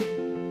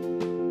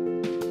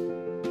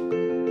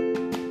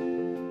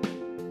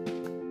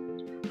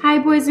Hi,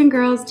 boys and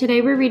girls.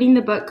 Today we're reading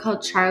the book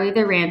called Charlie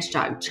the Ranch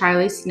Dog,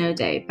 Charlie's Snow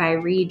Day by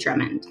Ree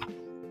Drummond.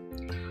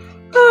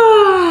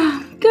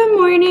 Good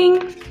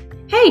morning.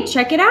 Hey,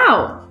 check it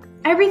out.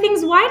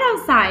 Everything's white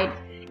outside.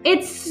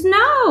 It's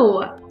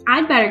snow.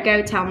 I'd better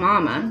go tell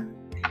Mama.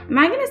 Am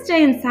I going to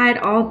stay inside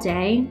all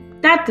day?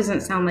 That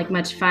doesn't sound like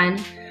much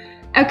fun.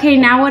 Okay,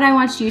 now what I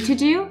want you to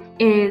do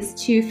is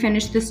to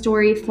finish the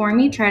story for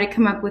me. Try to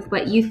come up with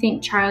what you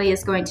think Charlie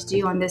is going to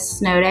do on this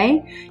snow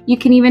day. You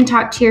can even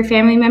talk to your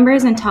family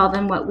members and tell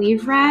them what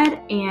we've read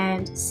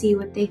and see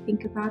what they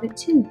think about it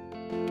too.